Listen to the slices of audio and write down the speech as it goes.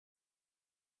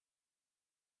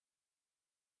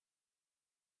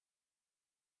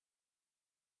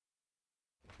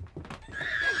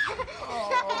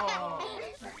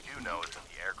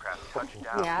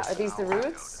Yeah, are these the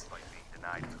roots?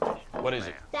 What is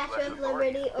it? Statue of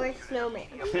Liberty or snowman?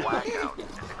 Blackout.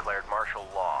 Declared martial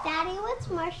law. Daddy, what's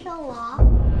martial law?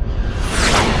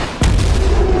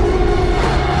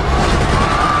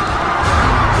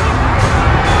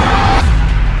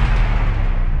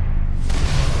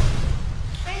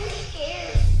 I'm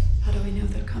scared. How do we know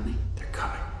they're coming? They're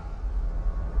coming.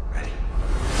 Ready?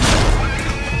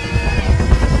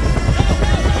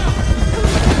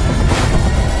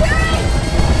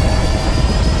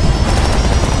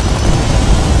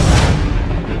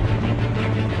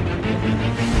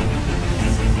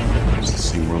 It's the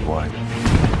same worldwide.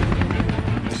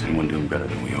 Is anyone doing better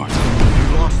than we are?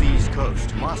 We've lost the East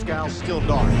Coast. Moscow's still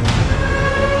dark.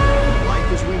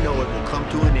 Life as we know it will come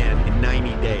to an end in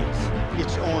 90 days.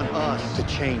 It's on us to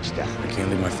change that. I can't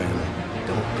leave my family.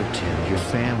 Don't pretend your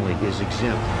family is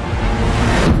exempt.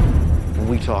 When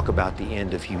we talk about the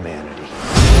end of humanity.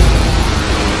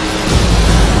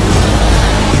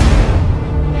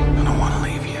 I don't want to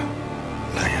leave you,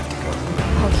 but I have to go.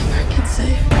 I'll keep our kids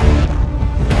safe.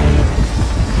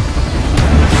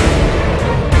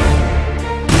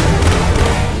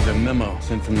 There's a memo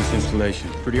sent from this installation.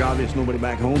 Pretty obvious nobody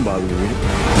back home bothered to read it.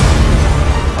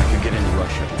 If I could get into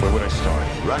Russia, where would I start?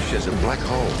 Russia's a black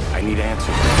hole. I need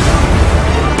answers.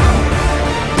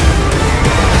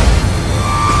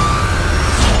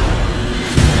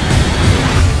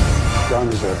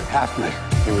 Guns are half measure.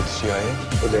 You with the CIA?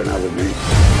 But they're not with me.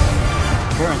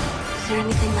 Karen. Is there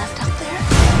anything left up there?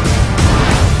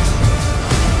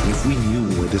 If we knew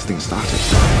where this thing started,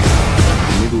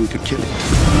 maybe we could kill it.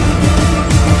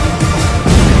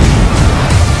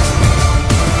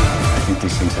 I think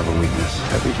these things have a weakness.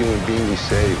 Every human being we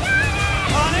save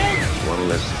is one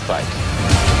less to fight.